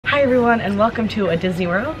Hi everyone, and welcome to a Disney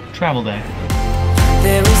World travel day.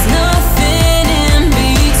 There is nothing in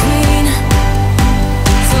between,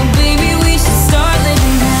 so baby we should start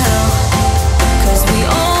living now, 'cause we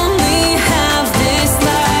only have this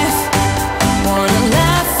life. Wanna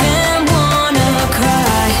laugh and wanna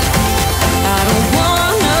cry, I don't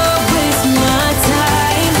wanna waste my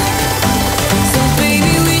time, so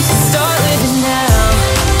baby we should start living now.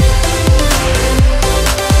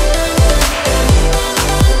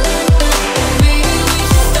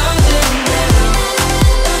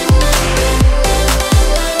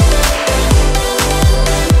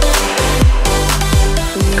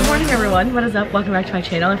 What is up? Welcome back to my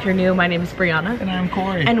channel. If you're new, my name is Brianna. And I'm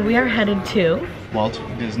Corey. And we are headed to Walt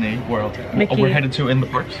Disney World. Mickey. We're headed to in the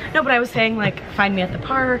parks. No, but I was saying like find me at the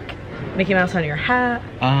park, Mickey Mouse on your hat.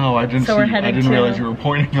 Oh, I didn't So see. we're headed I didn't to- realize you were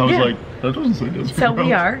pointing. I was Yeah. like, that doesn't say Disney So World.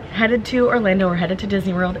 we are headed to Orlando. We're headed to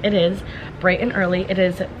Disney World. It is bright and early. It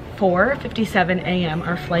is 4:57 a.m.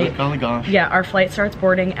 Our flight. Oh my gosh. Yeah, our flight starts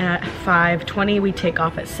boarding at 5:20. We take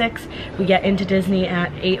off at 6. We get into Disney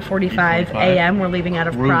at 8:45 a.m. We're leaving out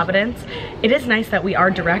of Providence. It is nice that we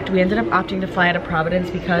are direct. We ended up opting to fly out of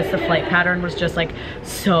Providence because the flight pattern was just like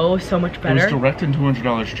so much better. It was direct and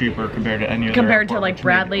 $200 cheaper compared to any other compared to airport, like which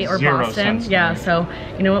Bradley made or zero Boston. sense to Yeah, me. so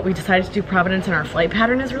you know what, we decided to do Providence, and our flight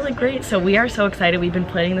pattern is really great. So we are so excited. We've been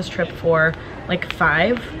planning this trip for like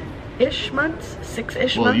 5-ish months,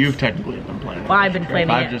 6-ish Well, months. you've technically been planning. Well, I've been planning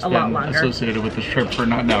I've it just a lot been longer. associated with this trip for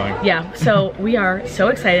not knowing. Yeah, so we are so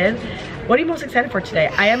excited. What are you most excited for today?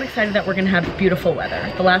 I am excited that we're gonna have beautiful weather.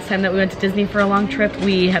 The last time that we went to Disney for a long trip,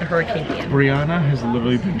 we had Hurricane Ian. Brianna has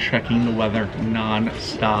literally been checking the weather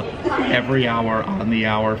non-stop, every hour on the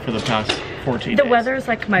hour for the past 14 days. The weather is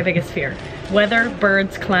like my biggest fear. Weather,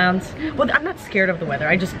 birds, clowns. Well, I'm not scared of the weather.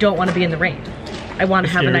 I just don't want to be in the rain. I want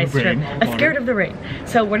to have a Scared nice of trip. rain, I'm scared of the rain.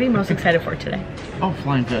 So what are you most excited for today? Oh,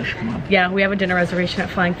 flying fish, come on. Yeah, we have a dinner reservation at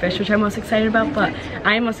Flying Fish, which I'm most excited about, but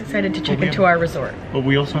I am most excited to check into our resort. But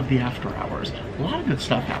we also have the after hours. A lot of good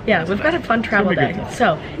stuff happening. Yeah, we've got a fun travel day.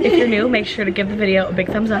 So if you're new, make sure to give the video a big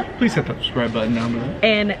thumbs up. Please hit that subscribe button down below.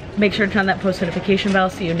 And make sure to turn on that post notification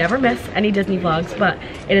bell so you never miss any Disney vlogs. But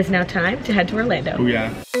it is now time to head to Orlando. Oh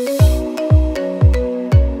yeah.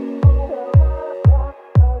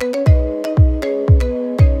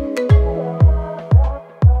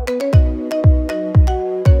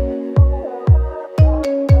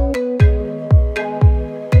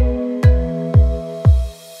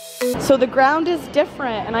 So the ground is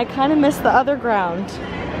different, and I kind of miss the other ground.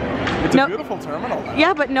 It's a beautiful terminal.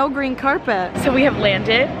 Yeah, but no green carpet. So we have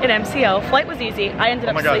landed at MCO. Flight was easy. I ended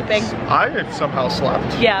up sleeping. I somehow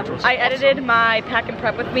slept. Yeah, I edited my pack and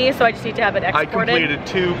prep with me, so I just need to have it I exported. completed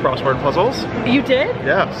 2 crossword puzzles. You did?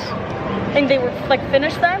 Yes. And they were like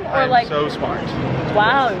finished them, or I'm like? so smart.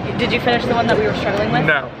 Wow. Did you finish the one that we were struggling with?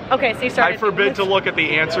 No. Okay, so you started. I forbid to look at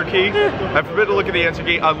the answer key. I forbid to look at the answer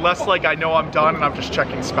key unless like I know I'm done and I'm just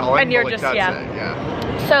checking spelling. And you're but, like, just- that's yeah. it,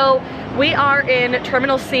 yeah. So we are in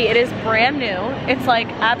Terminal C. It is brand new. It's like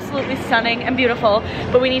absolutely stunning and beautiful.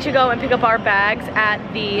 But we need to go and pick up our bags at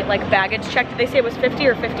the like baggage check. Did they say it was 50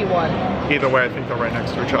 or 51? Either way, I think they're right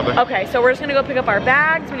next to each other. Okay, so we're just gonna go pick up our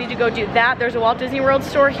bags. We need to go do that. There's a Walt Disney World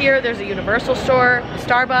store here. There's a Universal store, a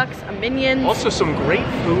Starbucks, a Minions. Also, some great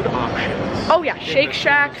food options. Oh yeah, Shake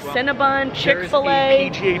Shack, Cinnabon, Chick-fil-A.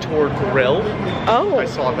 There's a PGA Tour grill. Oh. I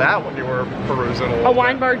saw that when you were perusing A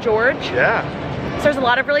Wine Bar George. Yeah. So there's a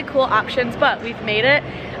lot of really cool options, but we've made it.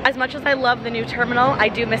 As much as I love the new terminal, I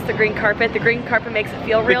do miss the green carpet. The green carpet makes it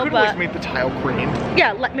feel They real, could but always make the tile green.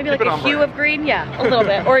 yeah, maybe like it a on hue brand. of green, yeah, a little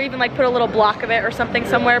bit, or even like put a little block of it or something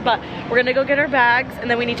somewhere. But we're gonna go get our bags, and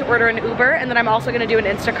then we need to order an Uber, and then I'm also gonna do an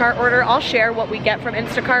Instacart order. I'll share what we get from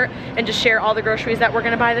Instacart and just share all the groceries that we're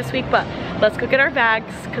gonna buy this week. But let's go get our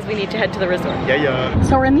bags because we need to head to the resort. Yeah.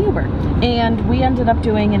 So we're in the Uber, and we ended up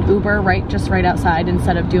doing an Uber just right outside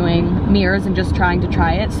instead of doing mirrors and just trying to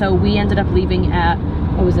try it. So we ended up leaving at,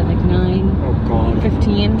 what was it, like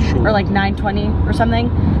 9:15 or like 9:20 or something.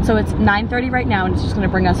 So it's 9:30 right now, and it's just gonna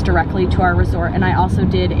bring us directly to our resort. And I also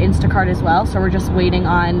did Instacart as well, so we're just waiting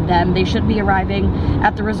on them. They should be arriving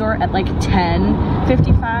at the resort at like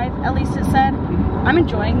 10:55, at least it said. I'm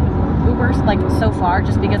enjoying Ubers like so far,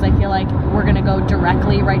 just because I feel like we're gonna go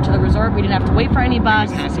directly right to the resort. We didn't have to wait for any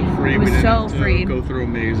bus. It was hassle-free. It was We didn't so have to free. go through a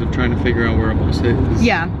maze of trying to figure out where a bus is.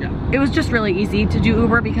 Yeah, it was just really easy to do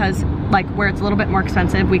Uber because like where it's a little bit more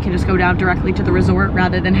expensive, we can just go down directly to the resort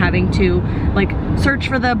rather than having to like search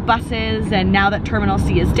for the buses. And now that Terminal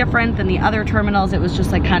C is different than the other terminals, it was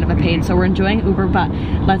just like kind of a pain. So we're enjoying Uber, but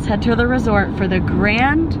let's head to the resort for the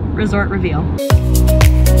grand resort reveal.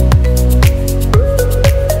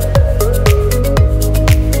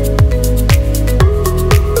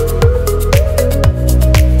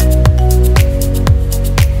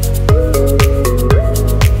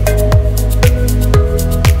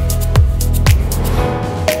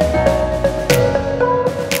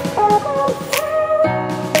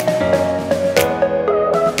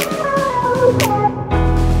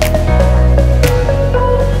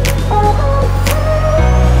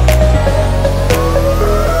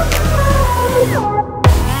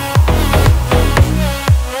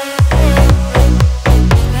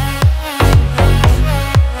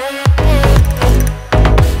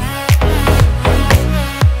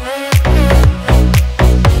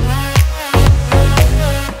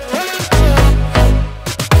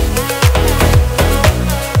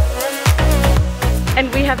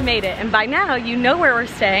 And we have made it. And by now, you know where we're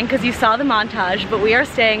staying because you saw the montage, but we are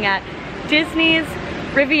staying at Disney's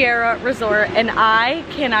Riviera Resort, and I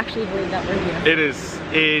can't actually believe that we're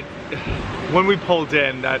here. When we pulled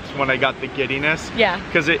in, that's when I got the giddiness. Yeah.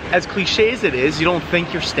 Because as cliche as it is, you don't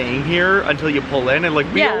think you're staying here until you pull in, and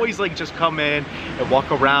like we always like just come in and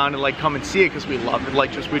walk around and like come and see it because we love it.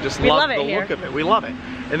 Like we just love the look of it. We love it.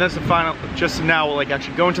 And that's the final. Just now, like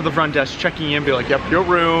actually going to the front desk, checking in, be like, "Yep, your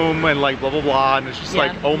room," and like blah blah blah, and it's just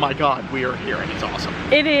like, oh my god, we are here, and it's awesome.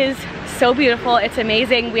 It is so beautiful. It's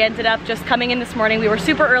amazing. We ended up just coming in this morning. We were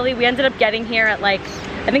super early. We ended up getting here at like,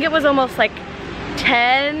 I think it was almost like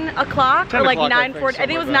 10 o'clock or like 9:40. I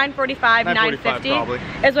think it was 9:45,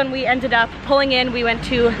 9:50 is when we ended up pulling in. We went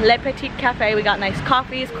to Le Petit Cafe. We got nice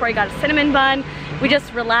coffees. Corey got a cinnamon bun. We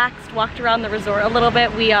just relaxed, walked around the resort a little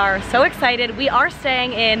bit. We are so excited. We are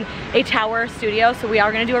staying in a tower studio, so we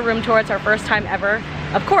are going to do a room tour. It's our first time ever,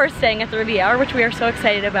 of course, staying at the Riviera, which we are so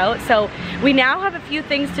excited about. So we now have a few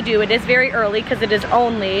things to do. It is very early because it is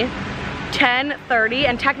only 10:30,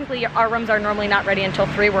 and technically our rooms are normally not ready until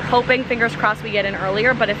 3. We're hoping, fingers crossed, we get in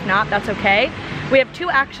earlier, but if not, that's okay. We have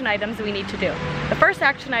 2 action items we need to do. The first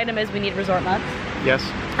action item is we need resort mugs. Yes.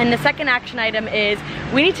 And the second action item is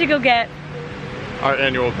we need to go get our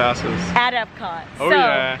annual passes at Epcot. Oh, so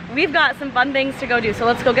yeah. We've got some fun things to go do. So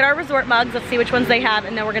let's go get our resort mugs. Let's see which ones they have,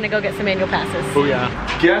 and then we're gonna go get some annual passes. Oh yeah.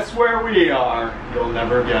 Guess where we are? You'll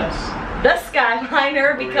never guess. The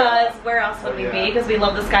Skyliner, because where else would we be? Because we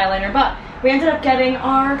love the Skyliner, but we ended up getting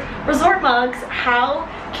our resort mugs. How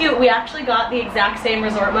cute. We actually got the exact same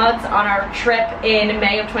resort mugs on our trip in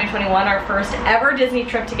May of 2021, our first ever Disney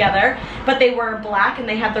trip together, but they were black and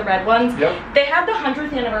they had the red ones. Yep. They had the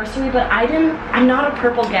 100th anniversary, but I'm not a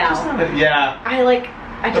purple gal. Yeah.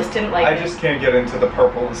 I just didn't like it. I just can't get into the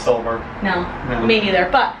purple and silver. No, me neither.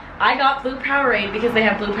 But I got Blue Powerade because they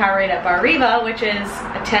have Blue Powerade at Bar Riva, which is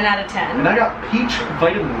a 10 out of 10. And I got peach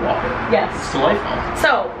vitamin water. Yes. It's delightful.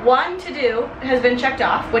 So, one to do has been checked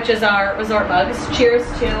off, which is our resort mugs. Cheers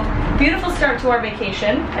to beautiful start to our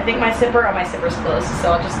vacation. I think my zipper's closed,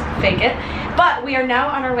 so I'll just fake it. But we are now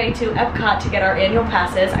on our way to Epcot to get our annual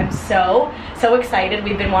passes. I'm so excited.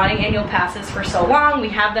 We've been wanting annual passes for so long. We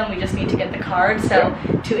have them, we just need to get the card. So,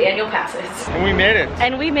 2 annual passes. And we made it.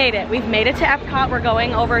 And we made it. We've made it to Epcot. We're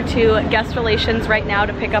going over to guest relations right now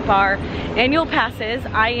to pick up our annual passes.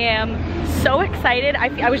 I am so excited.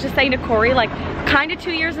 I was just saying to Corey, like, kind of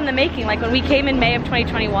 2 years in the making. Like when we came in May of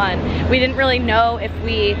 2021, we didn't really know if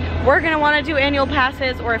we were gonna want to do annual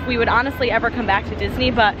passes or if we would honestly ever come back to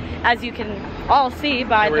Disney, but as you can all see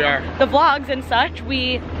by the vlogs and such,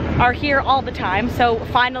 we are here all the time. So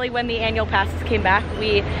finally when the annual passes came back,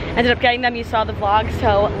 we ended up getting them. You saw the vlog,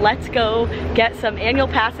 so let's go get some annual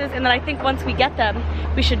passes, and then I think once we get them,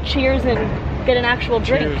 we should cheers and get an actual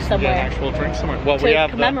drink somewhere. Get an actual drink somewhere. Well, to we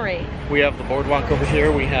have commemorate. We have the boardwalk over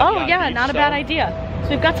here. We have not a bad idea. So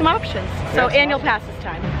we've got some options. So annual passes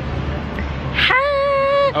time.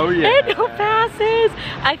 Oh yeah. Annual passes.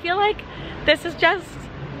 I feel like this is just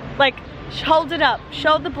like, hold it up,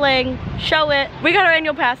 show the bling, show it. We got our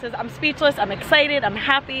annual passes. I'm speechless, I'm excited, I'm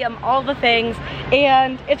happy, I'm all the things.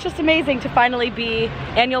 And it's just amazing to finally be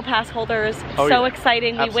annual pass holders. So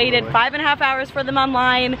exciting. We waited 5.5 hours for them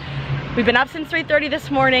online. We've been up since 3:30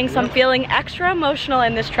 this morning, so I'm feeling extra emotional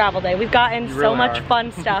in this travel day. We've gotten so much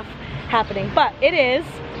fun stuff happening. But it is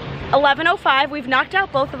 11:05. We've knocked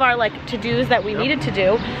out both of our like to-dos that we needed to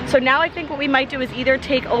do. So now I think what we might do is either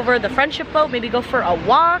take over the friendship boat, maybe go for a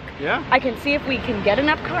walk. Yeah. I can see if we can get an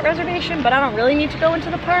Epcot reservation, but I don't really need to go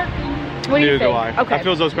into the park. What do you think? Neither do I. Okay. I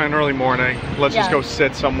feel as though it's been an early morning. Let's just go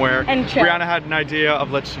sit somewhere. And chill. Brianna had an idea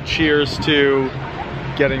of let's cheers to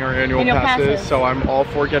getting our annual passes, so I'm all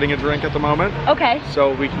for getting a drink at the moment. Okay.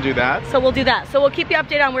 So we can do that. So we'll do that. So we'll keep you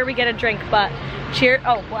updated on where we get a drink, but cheers.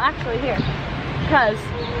 Oh, well actually here, because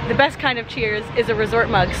the best kind of cheers is a resort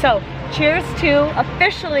mug. So cheers to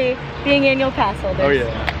officially being annual pass holders. Oh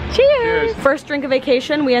yeah. Cheers. First drink of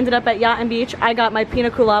vacation, we ended up at Yacht and Beach. I got my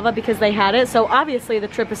pina colada because they had it, so obviously the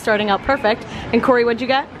trip is starting out perfect. And Corey, what'd you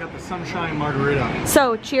get? I got the sunshine margarita.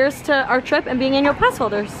 So cheers to our trip and being annual pass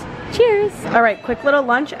holders. Cheers. All right, quick little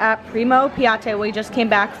lunch at Primo Piatti. We just came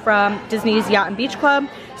back from Disney's Yacht and Beach Club.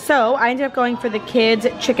 So I ended up going for the kids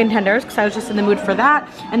chicken tenders because I was just in the mood for that.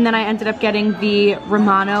 And then I ended up getting the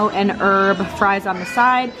Romano and herb fries on the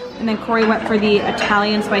side. And then Corey went for the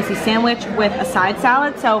Italian spicy sandwich with a side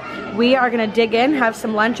salad. So we are gonna dig in, have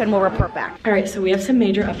some lunch, and we'll report back. All right, so we have some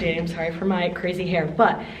major updating. I'm sorry for my crazy hair,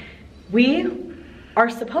 but we are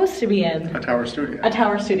supposed to be in a tower studio. A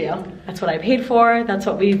tower studio. That's what I paid for. That's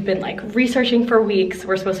what we've been like researching for weeks.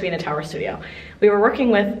 We're supposed to be in a tower studio. We were working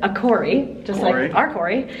with a Corey, just like our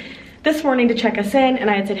Corey, this morning to check us in, and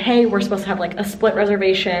I had said, hey, we're supposed to have like a split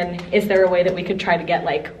reservation. Is there a way that we could try to get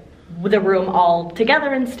like the room all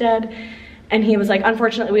together instead? And he was like,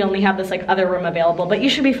 unfortunately, we only have this like other room available, but you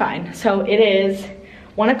should be fine. So it is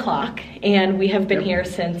 1 o'clock, and we have been here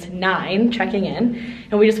since 9 checking in,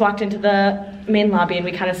 and we just walked into the main lobby and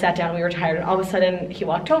we kind of sat down. We were tired, and all of a sudden he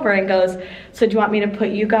walked over and goes, so do you want me to put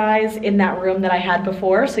you guys in that room that I had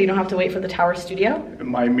before so you don't have to wait for the tower studio?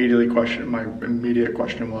 My immediate question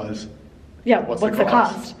was, yeah, what's the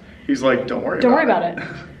cost? He's like, don't worry about it.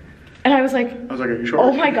 And I was like, are you sure?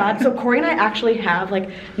 Oh my God. So Corey and I actually have like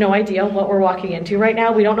no idea what we're walking into right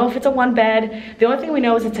now. We don't know if it's a 1 bed. The only thing we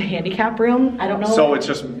know is it's a handicap room. I don't know. So it's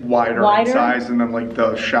just wider in size, and then like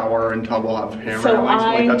the shower and tub will have hand railings.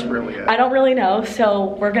 Like that's really it. I don't really know.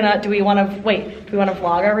 So we're gonna, do we want to vlog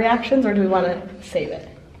our reactions, or do we want to save it?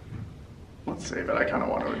 Let's save it. I kind of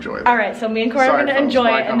want to enjoy it. All right, so me and Corey are gonna enjoy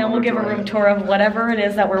it, and then we'll give a room tour of whatever it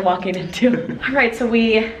is that we're walking into. All right, so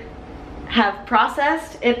we have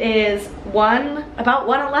processed. It is about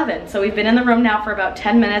 1:11. So we've been in the room now for about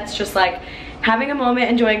 10 minutes, just like having a moment,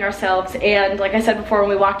 enjoying ourselves. And like I said before, when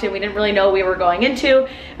we walked in, we didn't really know what we were going into.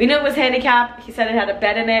 We knew it was handicap. He said it had a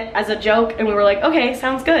bed in it as a joke, and we were like, okay,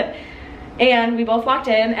 sounds good. And we both walked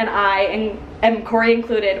in, and I and Corey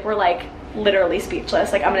included were like literally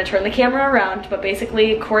speechless. Like, I'm gonna turn the camera around, but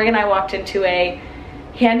basically Corey and I walked into a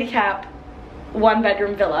handicap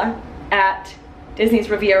 1-bedroom villa at Disney's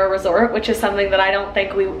Riviera Resort, which is something that I don't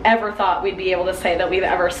think we ever thought we'd be able to say that we've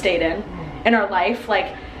ever stayed in our life.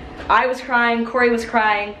 Like, I was crying, Corey was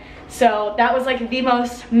crying. So that was like the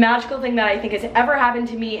most magical thing that I think has ever happened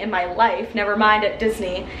to me in my life, never mind at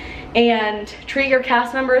Disney. And treat your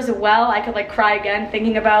cast members well. I could like cry again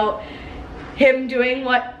thinking about him doing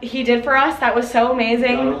what he did for us. That was so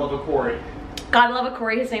amazing. Gotta love a Corey. Gotta love a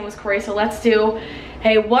Corey. His name was Corey. So let's do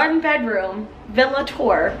a 1-bedroom villa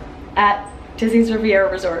tour at Disney's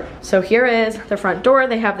Riviera Resort. So here is the front door.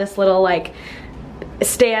 They have this little like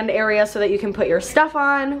stand area so that you can put your stuff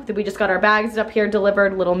on. We just got our bags up here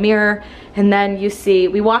delivered, little mirror. And then you see,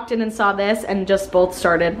 we walked in and saw this and just both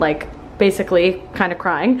started like basically kind of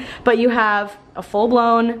crying. But you have a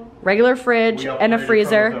full-blown regular fridge and a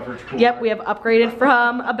freezer. Yep, we have upgraded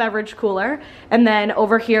from a beverage cooler. And then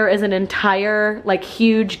over here is an entire like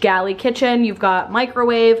huge galley kitchen. You've got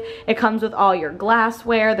microwave. It comes with all your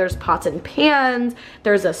glassware. There's pots and pans.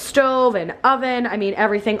 There's a stove, an oven. I mean,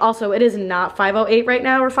 everything. Also, it is not 508 right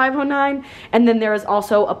now or 509. And then there is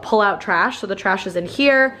also a pull-out trash. So the trash is in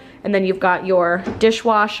here. And then you've got your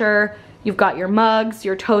dishwasher. You've got your mugs,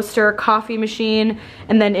 your toaster, coffee machine,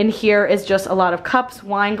 and then in here is just a lot of cups,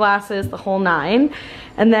 wine glasses, the whole 9.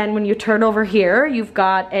 And then when you turn over here, you've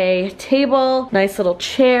got a table, nice little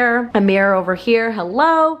chair, a mirror over here,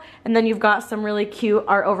 hello. And then you've got some really cute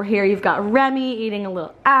art over here. You've got Remy eating a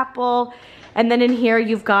little apple. And then in here,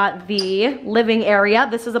 you've got the living area.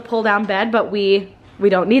 This is a pull-down bed, but we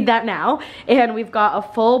don't need that now. And we've got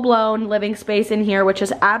a full-blown living space in here, which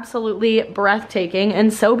is absolutely breathtaking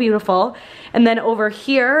and so beautiful. And then over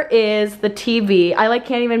here is the TV. I like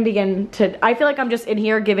can't even begin to, I feel like I'm just in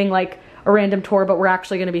here giving like a random tour, but we're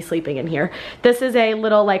actually gonna be sleeping in here. This is a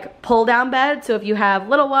little like pull-down bed, so if you have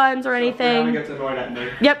little ones or anything, gets annoyed at me.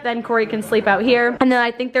 Yep, then Corey can sleep out here. And then I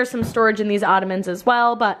think there's some storage in these ottomans as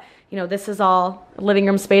well, but you know, this is all living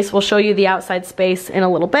room space. We'll show you the outside space in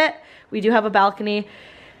a little bit. We do have a balcony.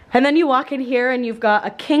 And then you walk in here and you've got a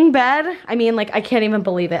king bed. I mean, like, I can't even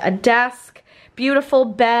believe it. A desk, beautiful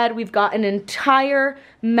bed. We've got an entire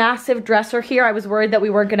massive dresser here. I was worried that we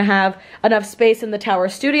weren't gonna have enough space in the tower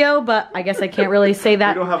studio, but I guess I can't really say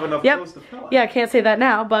that. We don't have enough clothes to fill it. Yeah, I can't say that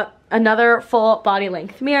now, but another full body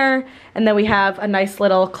length mirror. And then we have a nice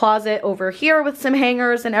little closet over here with some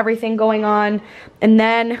hangers and everything going on. And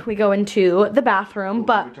then we go into the bathroom,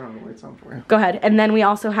 but Let me turn the lights on for you. Go ahead. And then we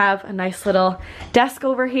also have a nice little desk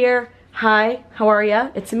over here. Hi, how are ya?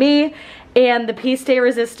 It's me. And the piece de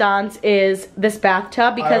resistance is this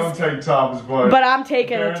bathtub because I don't take tubs, but I'm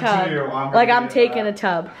taking a tub. I'm taking a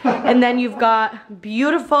tub. And then you've got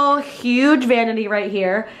beautiful, huge vanity right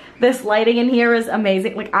here. This lighting in here is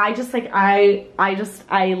amazing. Like, I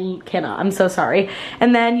cannot. I'm so sorry.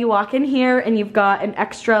 And then you walk in here and you've got an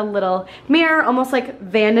extra little mirror, almost like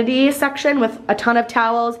vanity section with a ton of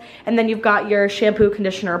towels. And then you've got your shampoo,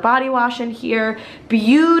 conditioner, body wash in here.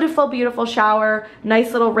 Beautiful, beautiful shower.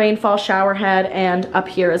 Nice little rainfall shower head, and up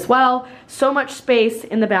here as well. So much space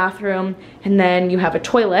in the bathroom. And then you have a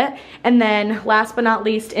toilet. And then last but not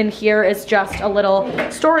least, in here is just a little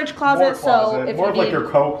storage closet. So if more you of like need, your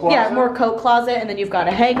coat closet. yeah, more coat closet. And then you've got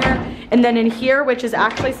a hanger. And then in here, which is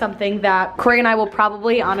actually something that Corey and I will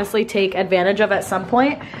probably honestly take advantage of at some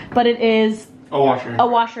point, but it is A washer. A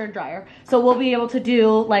washer and dryer. So we'll be able to do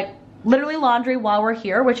like literally laundry while we're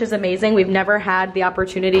here, which is amazing. We've never had the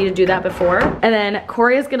opportunity to do that before. And then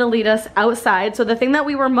Corey is gonna lead us outside. So the thing that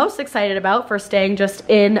we were most excited about for staying just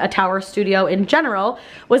in a tower studio in general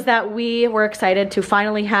was that we were excited to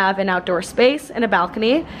finally have an outdoor space and a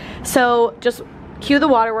balcony. So just cue the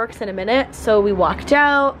waterworks in a minute. So we walked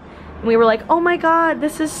out and we were like, oh my God,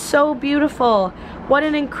 this is so beautiful. What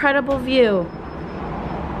an incredible view.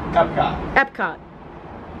 Epcot. Epcot.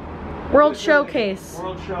 World Showcase.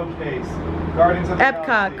 World Showcase. Guardians of the Epcot,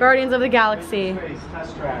 Galaxy. Guardians of the Galaxy. Space,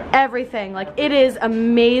 test track. Everything. Like, it is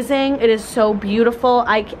amazing. It is so beautiful.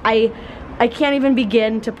 I can't even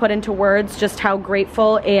begin to put into words just how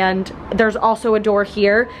grateful. And there's also a door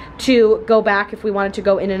here to go back if we wanted to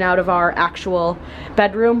go in and out of our actual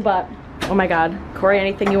bedroom. But oh my God, Corey,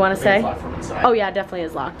 anything you want to say? Oh yeah, it definitely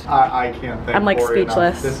is locked. I can't thank I'm like Corey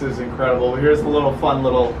speechless. enough. This is incredible. Here's a little fun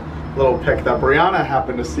little pic that Brianna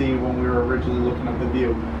happened to see when we were originally looking at the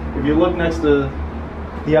view. If you look next to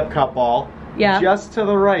the Epcot ball, yeah, just to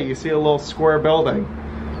the right, you see a little square building.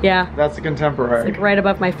 Yeah. That's the Contemporary. It's like right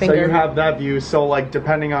above my finger. So you have that view. So like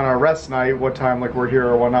depending on our rest night, what time like we're here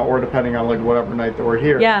or whatnot, or depending on like whatever night that we're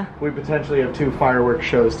here, yeah, we potentially have 2 fireworks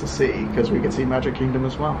shows to see because we can see Magic Kingdom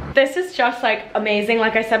as well. This is just like amazing.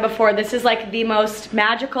 Like I said before, this is like the most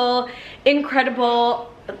magical, incredible,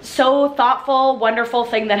 so thoughtful, wonderful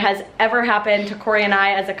thing that has ever happened to Corey and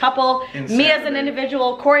I as a couple. Insanity. Me as an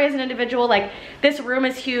individual, Corey as an individual. Like, this room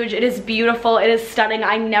is huge. It is beautiful. It is stunning.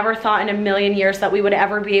 I never thought in a million years that we would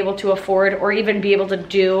ever be able to afford or even be able to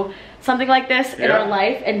do something like this in our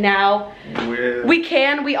life, and now we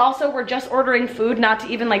can. We also were just ordering food, not to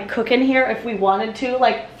even like cook in here if we wanted to.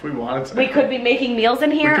 Like, if we wanted to, we could be making meals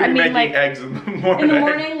in here. We could be making like eggs in the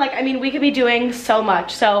morning. Like, I mean, we could be doing so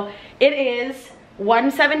much. So it is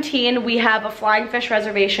 1:17. We have a flying fish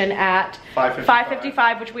reservation at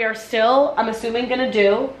 5:55, which we are still, I'm assuming, gonna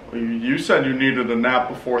do. You said you needed a nap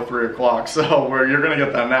before 3 o'clock, so you're gonna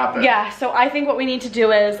get that nap in. Yeah, so I think what we need to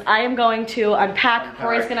do is I am going to unpack.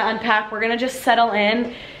 Corey's gonna unpack. We're gonna just settle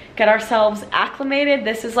in, get ourselves acclimated.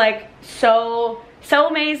 This is like so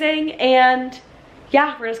amazing, and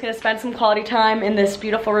yeah, we're just gonna spend some quality time in this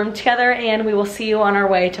beautiful room together, and we will see you on our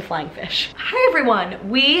way to Flying Fish. Hi everyone.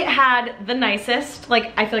 We had the nicest,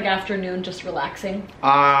 like, I feel like afternoon just relaxing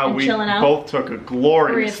and we chilling out. Both took a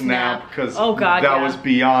glorious nap because that was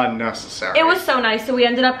beyond necessary. It was so nice. So we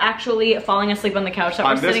ended up actually falling asleep on the couch that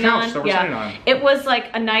we're sitting on. It was like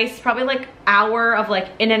a nice, probably like hour of like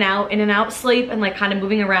in and out sleep and like kind of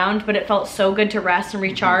moving around, but it felt so good to rest and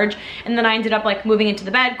recharge. And then I ended up like moving into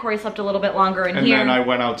the bed. Corey slept a little bit longer in here. And I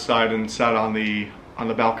went outside and sat on the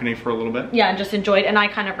balcony for a little bit. Yeah, and just enjoyed, and I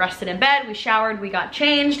kind of rested in bed. We showered, we got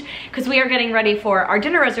changed, because we are getting ready for our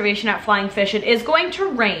dinner reservation at Flying Fish. It is going to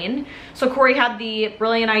rain, so Corey had the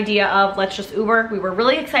brilliant idea of let's just Uber. We were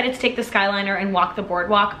really excited to take the Skyliner and walk the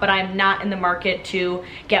boardwalk, but I'm not in the market to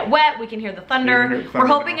get wet. We can hear the thunder. We're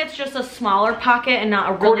hoping it's just a smaller pocket and not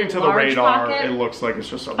a really large pocket. According to the radar, it looks like it's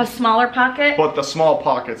just a smaller pocket. But the small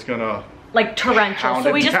pocket's gonna like torrential.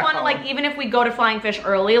 So we just want to, like, even if we go to Flying Fish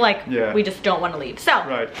early, like, we just don't want to leave.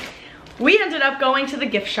 So we ended up going to the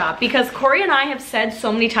gift shop because Corey and I have said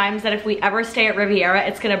so many times that if we ever stay at Riviera,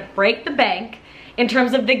 it's gonna break the bank in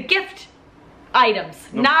terms of the gift items.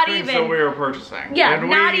 Not even that we were purchasing. Yeah, and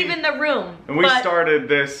not even the room. And we started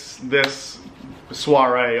this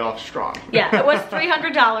soiree off strong. Yeah, it was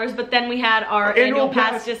 $300, but then we had our annual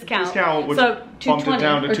pass discount. So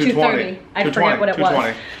 $220 or $230. I forget what it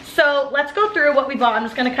was. So let's go through what we bought. I'm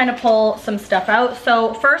just gonna kind of pull some stuff out.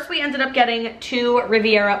 So first we ended up getting 2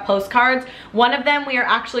 Riviera postcards. One of them we are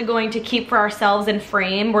actually going to keep for ourselves in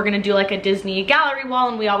frame. We're gonna do like a Disney gallery wall,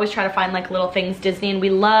 and we always try to find like little things Disney, and we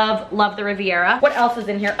love the Riviera. What else is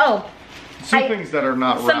in here? Oh, some things that are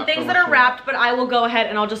not wrapped. Some things that are wrapped, but I will go ahead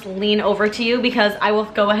and I'll just lean over to you because I will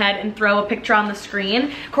go ahead and throw a picture on the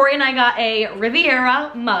screen. Corey and I got a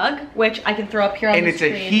Riviera mug, which I can throw up here on the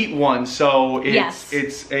screen. And it's a heat one, so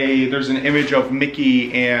there's an image of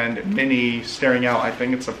Mickey and Minnie staring out, I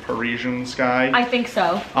think it's a Parisian sky. I think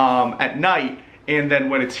so. At night. And then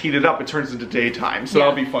when it's heated up, it turns into daytime. So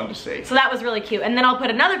that'll be fun to see. So that was really cute. And then I'll put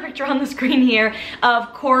another picture on the screen here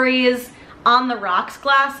of Corey's On the Rocks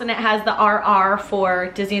glass, and it has the RR for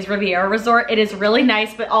Disney's Riviera Resort. It is really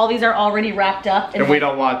nice, but all these are already wrapped up. And we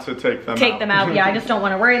don't want to take them out. Yeah, I just don't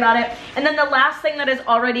want to worry about it. And then the last thing that is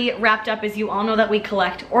already wrapped up is, you all know that we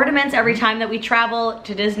collect ornaments every time that we travel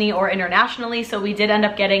to Disney or internationally, so we did end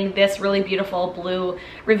up getting this really beautiful blue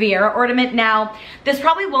Riviera ornament. Now, this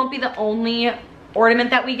probably won't be the only ornament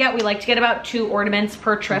that we get. We like to get about 2 ornaments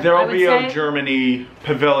per trip. There'll be a Germany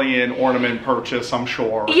pavilion ornament purchase, I'm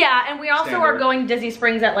sure. Yeah, and we also are going to Disney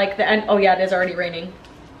Springs at like the end. Oh yeah, it is already raining.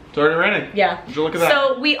 It's already raining. Yeah. Would you look at that?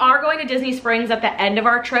 So we are going to Disney Springs at the end of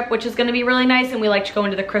our trip, which is going to be really nice. And we like to go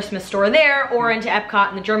into the Christmas store there or into Epcot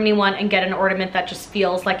and the Germany one and get an ornament that just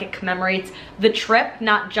feels like it commemorates the trip,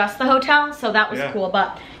 not just the hotel. So that was cool.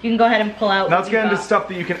 But you can go ahead and pull out. Now let's get into stuff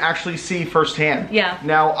that you can actually see firsthand. Yeah.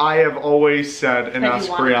 Now I have always said, and asked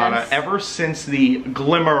Brianna, ever since the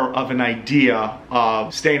glimmer of an idea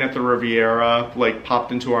of staying at the Riviera like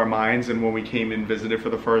popped into our minds, and when we came and visited for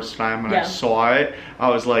the first time and I saw it, I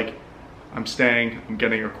was like, I'm staying, I'm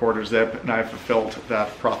getting a quarter zip, and I fulfilled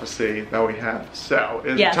that prophecy that we have. So,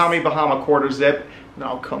 it's Tommy Bahama quarter zip, and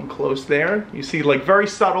I'll come close there. You see, like, very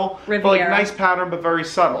subtle, but like nice pattern, but very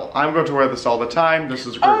subtle. I'm going to wear this all the time. This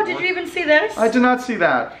is a great Oh, did you even see this? I did not see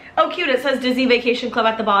that. Oh, cute. It says Disney Vacation Club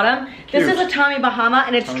at the bottom. Cute. This is a Tommy Bahama,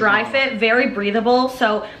 and it's dry fit, very breathable.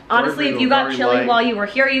 So, honestly, if you got chilly while you were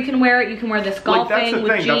here, you can wear it. You can wear this golfing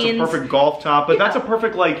with jeans. That's a perfect golf top, but that's a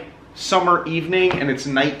perfect, like, summer evening, and it's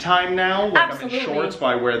nighttime now. Like Absolutely. I'm in shorts, but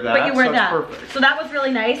I wear that. But you wear that. Perfect. So that was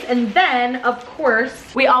really nice. And then, of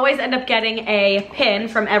course, we always end up getting a pin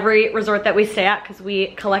from every resort that we stay at because we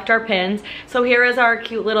collect our pins. So here is our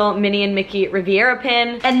cute little Minnie and Mickey Riviera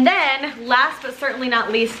pin. And then, last but certainly not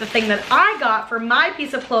least, the thing that I got for my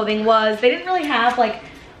piece of clothing was they didn't really have like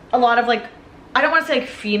a lot of like, I don't want to say like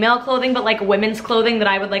female clothing, but like women's clothing that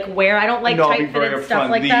I would like wear. I don't like tight fitted stuff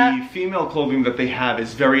like that. The female clothing that they have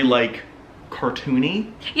is very like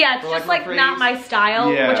cartoony. Yeah, it's just like not my style,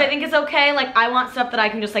 which I think is okay. Like I want stuff that I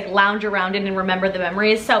can just like lounge around in and remember the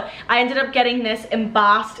memories. So I ended up getting this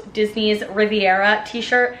embossed Disney's Riviera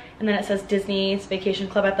t-shirt, and then it says Disney's Vacation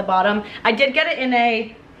Club at the bottom. I did get it in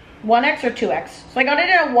a 1X or 2X. So I got it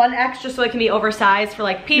in a 1X just so it can be oversized for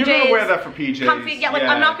like PJs. You're gonna wear that for PJs. Comfy. Yeah, like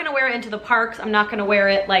I'm not gonna wear it into the parks. I'm not gonna wear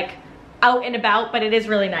it like out and about, but it is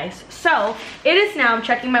really nice. So it is now, I'm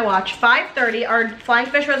checking my watch, 5:30. Our Flying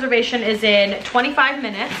Fish reservation is in 25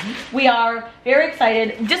 minutes. We are very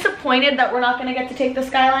excited, disappointed that we're not gonna get to take the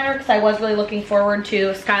Skyliner because I was really looking forward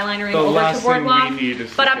to Skylinering over to Boardwalk,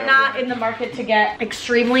 but I'm not in the market to get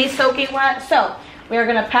extremely soaking wet. So we are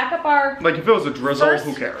gonna pack up our... Like if it was a drizzle,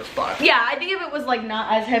 who cares, but... Yeah, I think if it was like not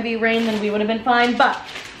as heavy rain, then we would have been fine, but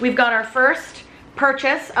we've got our first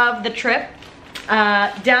purchase of the trip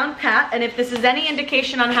down pat, and if this is any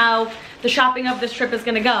indication on how the shopping of this trip is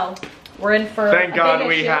gonna go, we're in for Thank God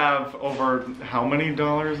we have over how many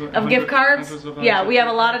dollars? Of gift cards? Yeah, we have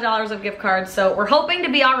a lot of dollars of gift cards, so we're hoping to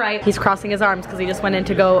be all right. He's crossing his arms because he just went in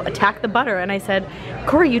to go attack the butter, and I said,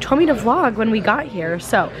 Corey, you told me to vlog when we got here.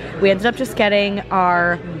 So we ended up just getting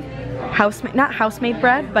our not house-made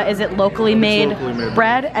bread, but is it locally made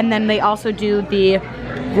bread? And then they also do the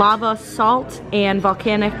lava salt and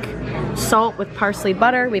volcanic salt with parsley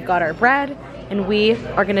butter. We've got our bread, and we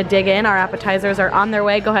are gonna dig in. Our appetizers are on their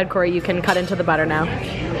way. Go ahead, Corey, you can cut into the butter now.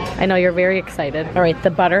 I know you're very excited. All right,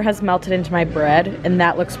 the butter has melted into my bread, and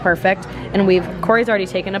that looks perfect. And Corey's already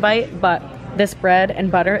taken a bite, but this bread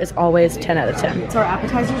and butter is always 10 out of 10. So our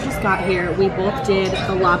appetizers just got here. We both did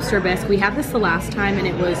the lobster bisque. We had this the last time, and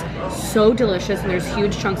it was so delicious, and there's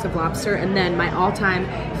huge chunks of lobster. And then my all-time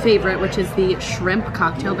favorite, which is the shrimp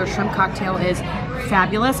cocktail. Their shrimp cocktail is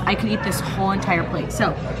fabulous. I could eat this whole entire plate.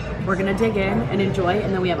 So we're gonna dig in and enjoy,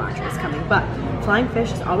 and then we have entrees coming. But Flying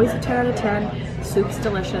Fish is always a 10 out of 10. Soup's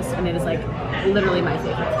delicious, and it is like literally my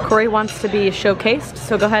favorite. Corey wants to be showcased,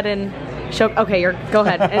 so go ahead and go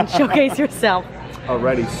ahead and showcase yourself.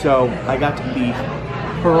 Alrighty, so I got the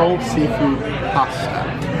pearl seafood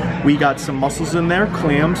pasta. We got some mussels in there,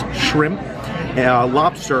 clams, shrimp,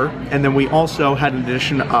 lobster, and then we also had an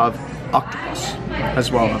addition of octopus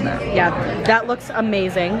as well in there. Yeah, that looks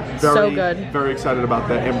amazing. So good. Very excited about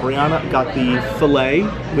that. And Brianna got the filet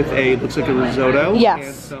with looks like a risotto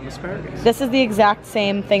and some asparagus. This is the exact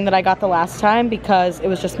same thing that I got the last time because it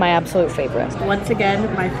was just my absolute favorite. Once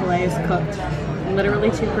again, my filet is cooked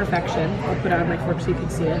literally to perfection. I'll put it on my fork so you can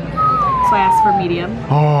see it. So I asked for medium.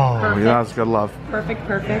 Oh, perfect. Yeah, that's good love. Perfect,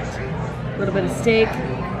 perfect. A little bit of steak,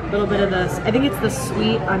 a little bit of this. I think it's the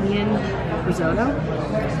sweet onion risotto.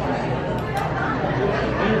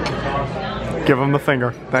 Give him the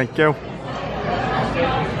finger. Thank you.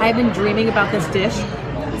 I've been dreaming about this dish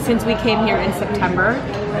since we came here in September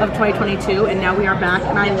of 2022, and now we are back,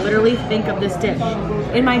 and I literally think of this dish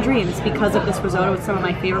in my dreams because of this risotto. It's some of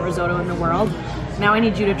my favorite risotto in the world. Now I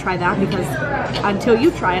need you to try that because until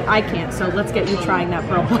you try it, I can't. So let's get you trying that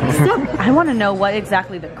pearl pasta. I want to know what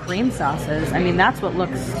exactly the cream sauce is. I mean, that's what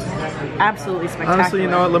looks absolutely spectacular. Honestly, you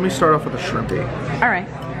know what? Let me start off with a shrimpy. All right.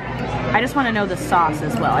 I just want to know the sauce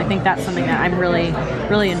as well. I think that's something that I'm really,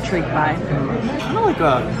 really intrigued by. Kind of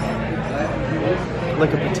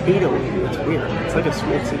like a potato. It's weird. It's like a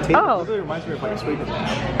sweet potato. Oh. It really reminds me of like a sweet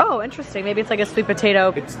potato. Oh, interesting. Maybe it's like a sweet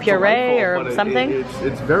potato puree or something.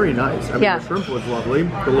 It's very nice. I mean, the shrimp was lovely.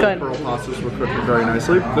 The little pearl pastas were cooked very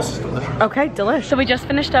nicely. This is delicious. Okay, delish. So we just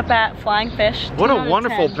finished up at Flying Fish. What a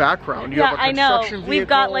wonderful background. You have a construction vehicle. We've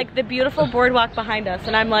got like the beautiful boardwalk behind us,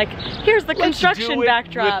 and I'm like, here's the construction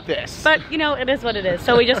backdrop. With this. But you know, it is what it is.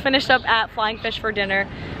 So we just finished up at Flying Fish for dinner.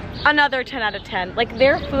 Another 10 out of 10. Like,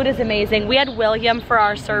 their food is amazing. We had William for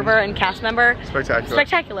our server and cast member. Spectacular.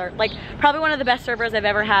 Spectacular. Like, probably one of the best servers I've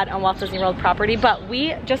ever had on Walt Disney World property. But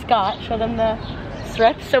we just show them the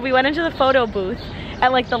strips. So we went into the photo booth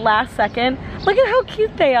at like the last second. Look at how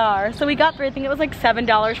cute they are. So we got 3, I think it was like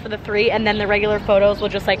 $7 for the 3, and then the regular photos will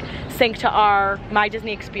just like sync to our My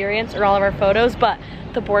Disney Experience or all of our photos. But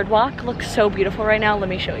the boardwalk looks so beautiful right now. Let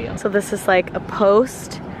me show you. So this is like a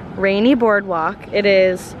post-rainy boardwalk. It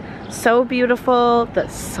is so beautiful. The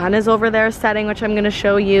sun is over there setting, which I'm gonna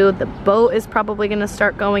show you. The boat is probably gonna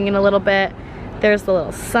start going in a little bit. There's the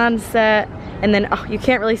little sunset. And then, oh, you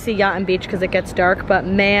can't really see Yacht and Beach because it gets dark, but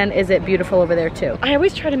man, is it beautiful over there too. I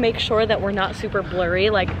always try to make sure that we're not super blurry,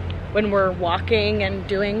 like when we're walking and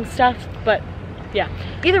doing stuff, but yeah.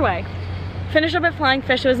 Either way, finished up at Flying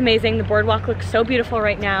Fish. It was amazing. The boardwalk looks so beautiful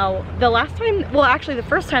right now. The last time, well, actually the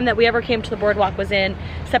first time that we ever came to the boardwalk was in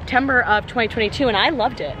September of 2022, and I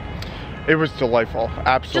loved it. It was delightful,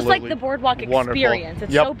 absolutely. Just like the boardwalk experience.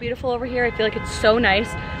 It's so beautiful over here. I feel like it's so nice.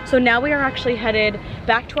 So now we are actually headed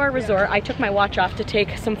back to our resort. I took my watch off to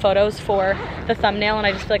take some photos for the thumbnail, and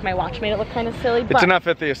I just feel like my watch made it look kind of silly. But it did not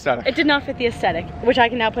fit the aesthetic. It did not fit the aesthetic, which I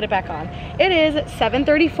can now put it back on. It is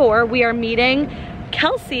 7:34. We are meeting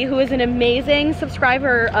Kelsey, who is an amazing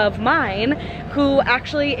subscriber of mine, who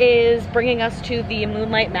actually is bringing us to the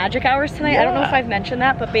Moonlight Magic Hours tonight. I don't know if I've mentioned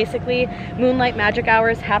that, but basically Moonlight Magic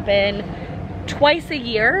Hours happen twice a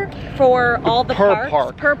year for all the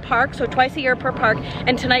parks. Per park, so twice a year per park.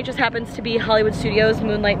 And tonight just happens to be Hollywood Studios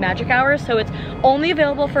Moonlight Magic Hours, so it's only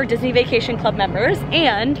available for Disney Vacation Club members,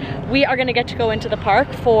 and we are gonna get to go into the park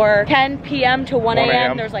for 10 p.m. to 1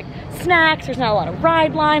 a.m. There's like snacks, there's not a lot of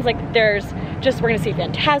ride lines, like there's just, we're gonna see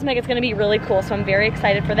Fantasmic. It's gonna be really cool, so I'm very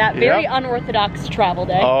excited for that. Very unorthodox travel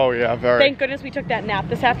day. Oh yeah, very. Thank goodness we took that nap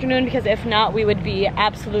this afternoon, because if not, we would be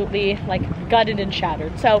absolutely like gutted and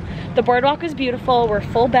shattered. So the boardwalk is beautiful. We're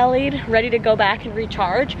full bellied, ready to go back and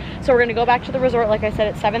recharge. So we're gonna go back to the resort, like I said,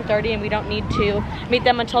 at 7:30, and we don't need to meet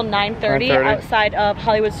them until 9:30 outside of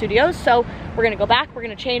Hollywood Studios. So we're gonna go back, we're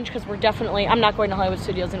gonna change, because we're definitely, I'm not going to Hollywood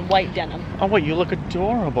Studios in white denim. Oh wait, you look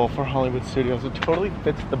adorable for Hollywood Studios. It totally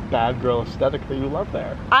fits the bad girl aesthetic that you love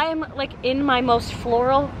there. I'm like in my most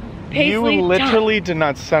floral paisley. You literally did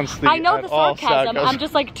not sense the I know the sarcasm. I'm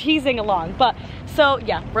just like teasing along. But so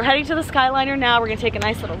yeah, we're heading to the Skyliner now. We're gonna take a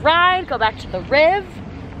nice little ride, go back to the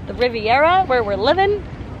Riviera, where we're living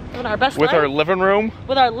our best life. Our living room.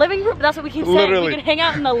 With our living room. That's what we keep saying. Literally. We can hang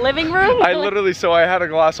out in the living room. I literally, so I had a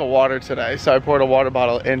glass of water today, so I poured a water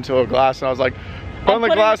bottle into a glass, and I was like, put the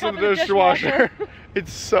glass in the dishwasher.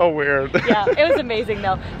 It's so weird. Yeah, it was amazing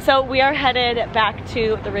though. So we are headed back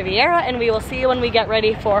to the Riviera, and we will see you when we get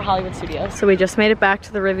ready for Hollywood Studios. So we just made it back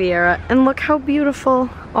to the Riviera, and look how beautiful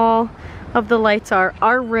all of the lights are.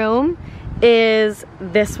 Our room is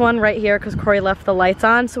this one right here, because Corey left the lights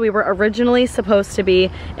on. So we were originally supposed to be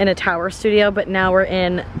in a tower studio, but now we're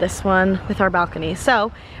in this one with our balcony.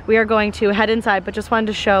 So we are going to head inside, but just wanted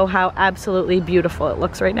to show how absolutely beautiful it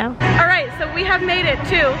looks right now. All right, so we have made it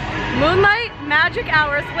to Moonlight Magic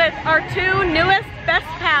Hours with our 2 newest best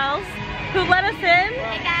pals who let us in.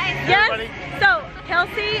 Hey guys. Yes. Everybody. So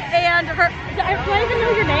Kelsey and her, do I even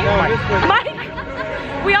know your name? No,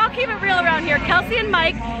 Mike. We all keep it real around here. Kelsey and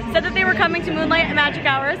Mike said that they were coming to Moonlight Magic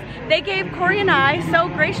Hours. They gave Corey and I so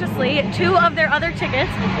graciously 2 of their other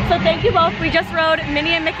tickets. So thank you both. We just rode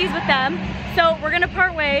Minnie and Mickey's with them. So we're gonna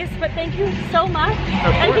part ways, but thank you so much.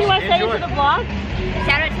 Anything you want to say to the vlog?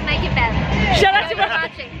 Shout out to Mike and Beth. Shout out to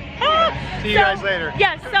watching. See you guys later.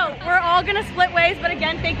 Yeah, so we're all gonna split ways, but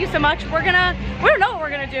again, thank you so much. We don't know what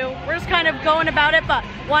we're gonna do. We're just kind of going about it, but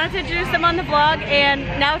wanted to introduce them on the vlog, and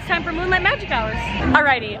now it's time for Moonlight Magic Hours.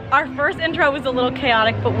 Alrighty, our first intro was a little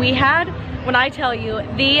chaotic, but we had when I tell you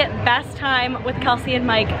the best time with Kelsey and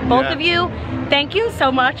Mike. Both of you, thank you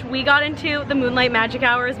so much. We got into the Moonlight Magic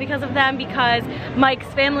Hours because of them, because Mike's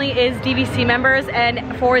family is DVC members,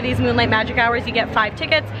 and for these Moonlight Magic Hours you get 5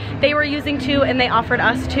 tickets. They were using 2 and they offered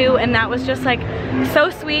us 2, and that was just like so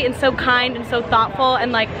sweet and so kind and so thoughtful,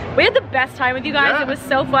 and like we had the best time with you guys. It was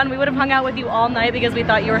so fun. We would have hung out with you all night because we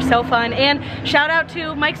thought you were so fun. And shout out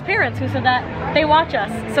to Mike's parents who said that they watch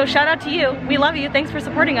us. So shout out to you. We love you. Thanks for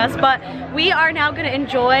supporting us. But we are now gonna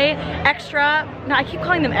enjoy extra, no, I keep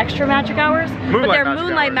calling them extra magic hours, but they're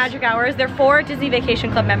Moonlight Magic Hours. They're for Disney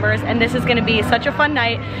Vacation Club members, and this is gonna be such a fun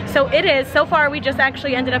night. So it is, so far we just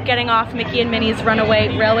actually ended up getting off Mickey and Minnie's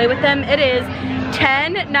Runaway Railway with them. It is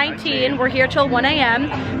 10:19, we're here till 1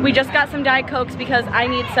 a.m. We just got some Diet Cokes because I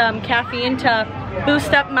need some caffeine to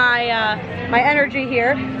boost up my my energy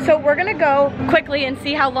here. So we're gonna go quickly and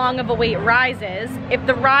see how long of a wait Rise is. If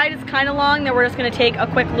the ride is kind of long, then we're just gonna take a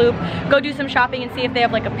quick loop, go do some shopping and see if they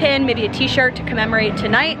have like a pin, maybe a t-shirt to commemorate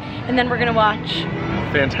tonight, and then we're gonna watch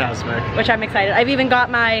Fantasmic, which I'm excited. I've even got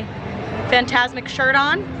my Fantasmic shirt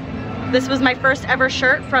on. This was my first ever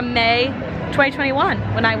shirt from May 2021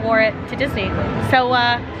 when I wore it to Disney. So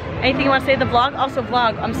anything you want to say to the vlog? Also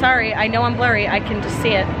vlog, I'm sorry, I know I'm blurry, I can just see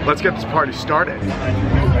it. Let's get this party started.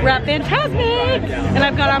 We're at Fantasmic, and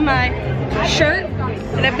I've got on my shirt,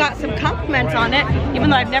 and I've got some compliments on it, even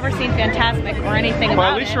though I've never seen Fantasmic or anything about it.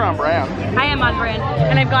 Well, at least you're on brand. I am on brand,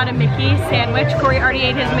 and I've got a Mickey sandwich. Corey already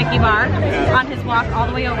ate his Mickey bar on his walk all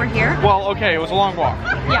the way over here. Well, okay, it was a long walk.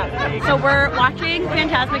 Yeah, so we're watching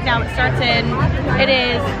Fantasmic now. It starts it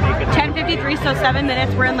is 10:53, so 7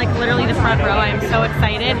 minutes. We're in like literally the front row. I am so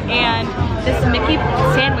excited, and this Mickey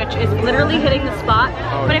sandwich is literally hitting the spot.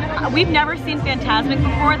 But if we've never seen Fantasmic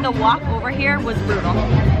before, the walk over here was brutal.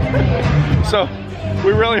 So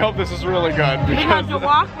we really hope this is really good because the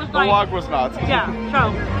walk was like, the walk was nuts. Yeah,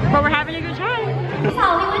 so but we're having a good time.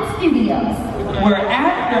 Hollywood Studios, where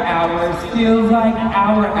after hours feels like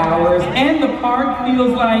our hours and the park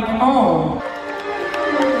feels like home.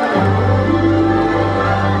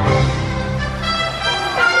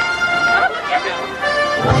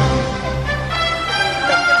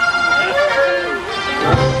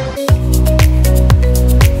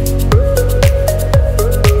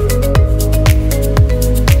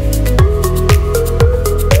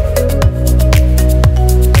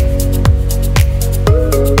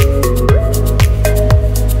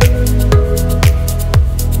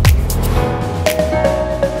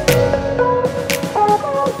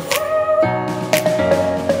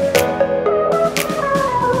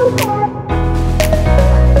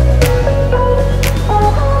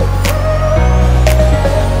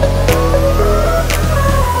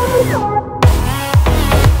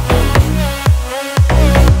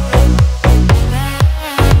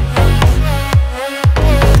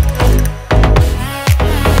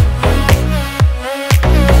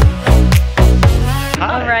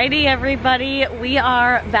 Alrighty everybody, we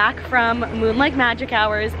are back from Moonlight Magic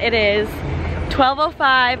Hours. It is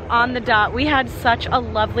 12:05 on the dot. We had such a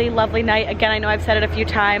lovely, lovely night. Again, I know I've said it a few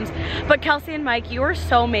times, but Kelsey and Mike, you are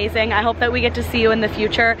so amazing. I hope that we get to see you in the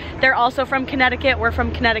future. They're also from Connecticut. We're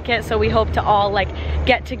from Connecticut, so we hope to all like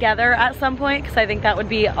get together at some point because I think that would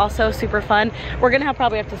be also super fun. We're gonna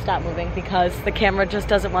probably have to stop moving because the camera just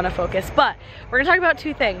doesn't want to focus, but we're gonna talk about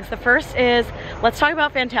 2 things. The first is, let's talk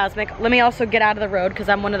about Fantasmic. Let me also get out of the road because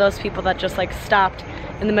I'm one of those people that just like stopped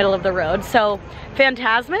in the middle of the road. So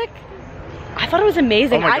Fantasmic, I thought it was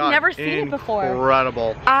amazing. I've never seen it before.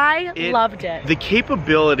 Incredible. I loved it. The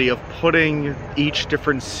capability of putting each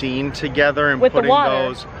different scene together and with putting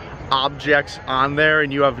those objects on there,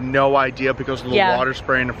 and you have no idea because of the water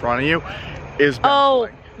spraying in front of you is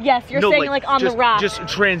baffling. Yes, you're saying like on the rock. Just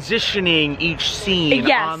transitioning each scene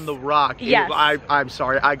on the rock. Yes. I'm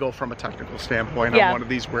sorry, I go from a technical standpoint. I'm one of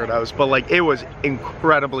these weirdos. But like, it was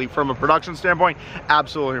incredibly, from a production standpoint,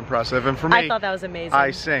 absolutely impressive. And for me, I thought that was amazing. I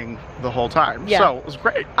sing the whole time. So it was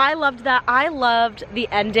great. I loved that. I loved the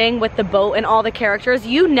ending with the boat and all the characters.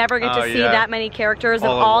 You never get to see that many characters of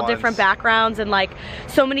all different backgrounds and like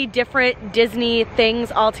so many different Disney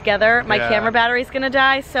things all together. My camera battery's gonna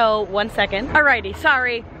die, so 1 second. Alrighty,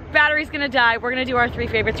 sorry. Battery's gonna die. We're gonna do our 3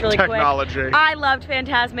 favorites really quick. I loved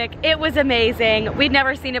Fantasmic. It was amazing. We'd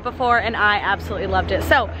never seen it before and I absolutely loved it.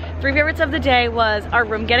 So 3 favorites of the day was our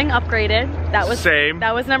room getting upgraded. That was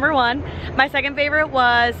That was number 1. My second favorite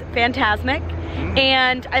was Fantasmic.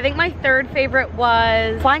 And I think my third favorite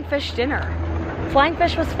was Flying Fish dinner. Flying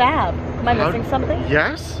Fish was fab. Am I missing something?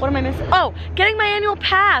 Yes. What am I missing? Oh, getting my annual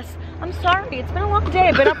pass. I'm sorry, it's been a long day.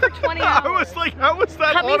 I've been up for 20 hours. I was like, how was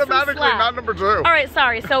that Cut me some automatically slack. not number 2? All right,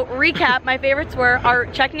 sorry. So recap, my favorites were our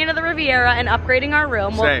checking into the Riviera and upgrading our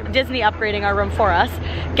room. Same. Well, Disney upgrading our room for us.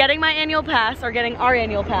 Getting my annual pass, or getting our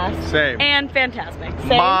annual pass. Same. And Fantastic.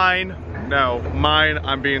 Same. Mine,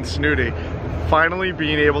 I'm being snooty. Finally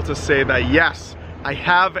being able to say that, yes, I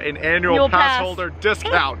have an annual pass holder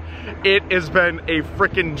discount. It has been a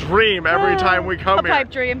freaking dream every time we come here. A pipe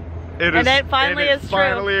dream. It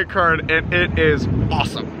finally occurred, and it is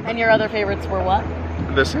awesome. And your other favorites were what?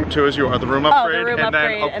 The same two as yours, the room upgrade, the room and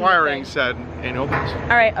upgrade, then acquiring and said annual pass.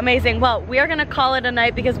 All right, amazing. Well, we are gonna call it a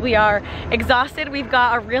night because we are exhausted. We've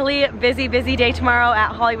got a really busy day tomorrow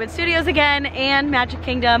at Hollywood Studios again and Magic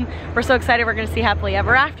Kingdom. We're so excited. We're gonna see Happily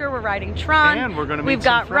Ever After. We're riding Tron. And we're gonna meet We've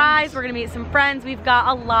got some friends. Rise. We're gonna meet some friends. We've got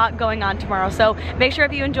a lot going on tomorrow. So make sure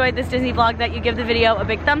if you enjoyed this Disney vlog that you give the video a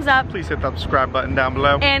big thumbs up. Please hit that subscribe button down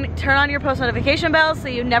below. And turn on your post notification bell so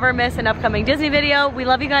you never miss an upcoming Disney video. We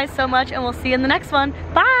love you guys so much, and we'll see you in the next one.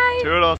 Bye! Toodles.